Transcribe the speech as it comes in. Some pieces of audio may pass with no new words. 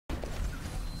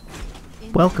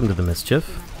Welcome to the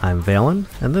Mischief. I'm Vallen,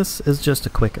 and this is just a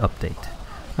quick update.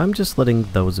 I'm just letting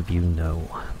those of you know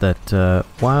that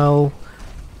while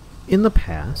in the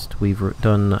past we've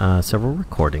done several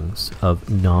recordings of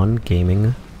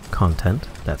non-gaming content,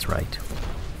 that's right,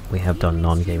 we have done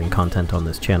non-gaming content on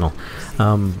this channel,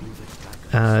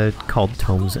 called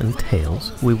Tomes and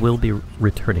Tales. We will be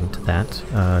returning to that,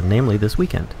 namely this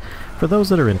weekend. For those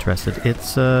that are interested,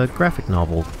 it's a graphic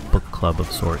novel book club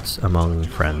of sorts among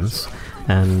friends,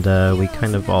 and we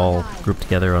kind of all group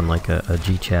together on like a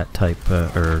GChat type,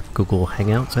 or Google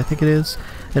Hangouts I think it is,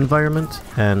 environment,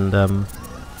 and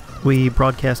we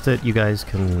broadcast it. You guys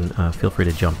can feel free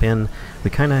to jump in. We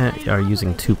kind of are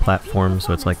using two platforms,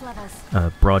 so it's like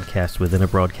a broadcast within a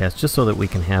broadcast, just so that we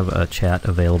can have a chat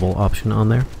available option on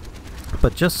there.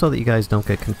 But just so that you guys don't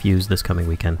get confused this coming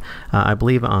weekend, I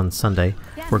believe on Sunday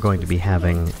we're going to be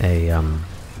having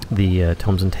the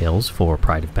Tomes and Tales for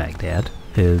Pride of Baghdad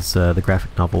is the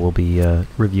graphic novel we'll be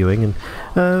reviewing,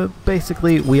 and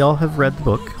basically we all have read the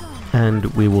book and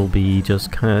we will be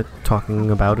just kind of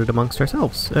talking about it amongst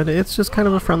ourselves, and it's just kind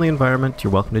of a friendly environment.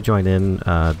 You're welcome to join in.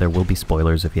 There will be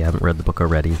spoilers if you haven't read the book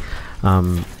already.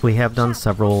 We have done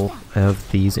several of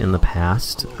these in the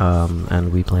past,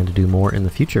 and we plan to do more in the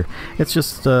future. It's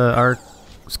just our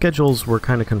schedules were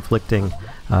kind of conflicting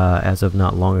as of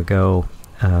not long ago,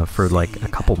 for like a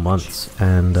couple months,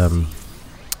 and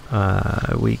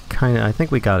I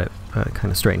think we got it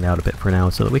kind of straightened out a bit for now,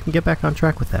 so that we can get back on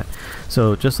track with that.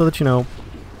 So just so that you know,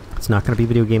 it's not going to be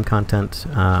video game content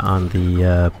on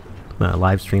the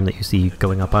live stream that you see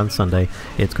going up on Sunday.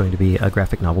 It's going to be a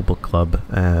graphic novel book club,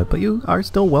 but you are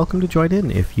still welcome to join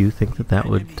in if you think that that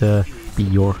would be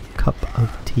your cup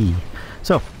of tea.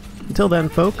 So until then,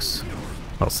 folks,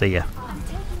 I'll see ya.